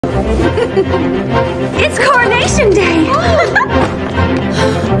It's Coronation Day!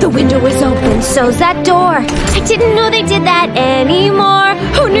 The window was open, so's that door. I didn't know they did that anymore.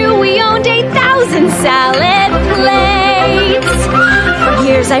 Who knew we owned 8,000 salad plates? For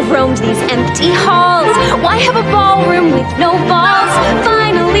years I've roamed these empty halls. Why have a ballroom with no balls?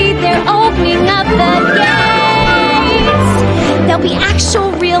 Finally they're opening up the gates. There'll be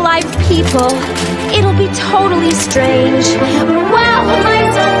actual real-life people. It'll be totally strange. Wow, am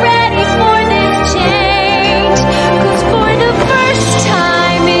I so ready for this change? 'Cause for the first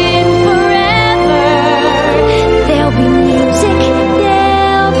time in forever, there'll be music,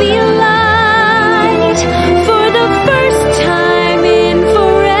 there'll be light. For the first time in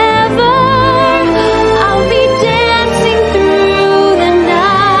forever, I'll be dancing through the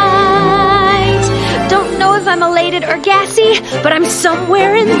night. Don't know if I'm elated or gassy, but I'm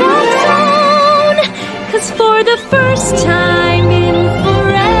somewhere in that zone. 'Cause for the first time in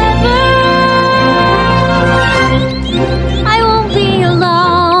forever, I won't be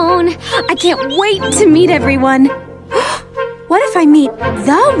alone. I can't wait to meet everyone. What if I meet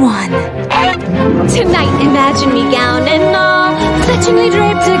the one? Tonight, imagine me gown and all, fetchingly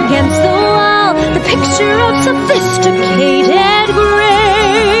draped against the wall, the picture of sophisticated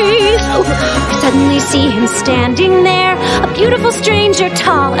grace. Oh, I suddenly see him standing there, a beautiful stranger,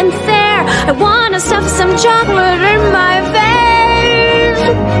 tall and fair. I wanna stuff some chocolate in my face.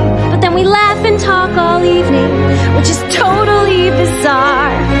 But then we laugh and talk all evening, which is totally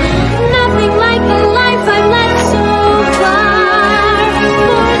bizarre. Nothing like the life I've led so far.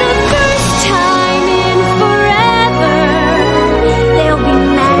 For the first time in forever, there'll be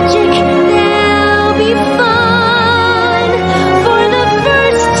magic, there'll be fun. For the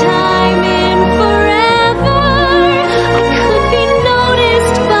first time in forever, I could be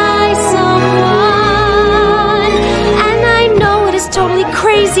noticed by someone. And I know it is totally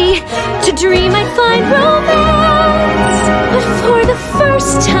crazy to dream I'd find romance, but for the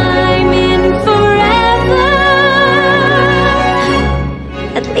first time in forever,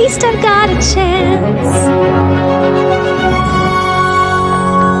 at least I've got a chance.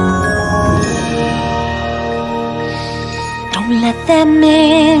 Don't let them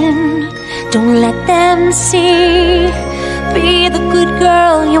in, don't let them see. Be the good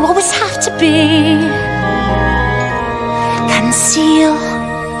girl you always have to be. Conceal,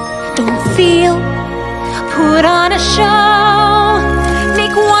 don't feel, put on a show.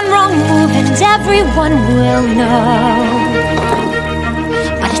 Make one wrong move and everyone will know.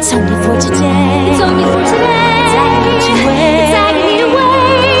 But it's only for today. It's only for today. It's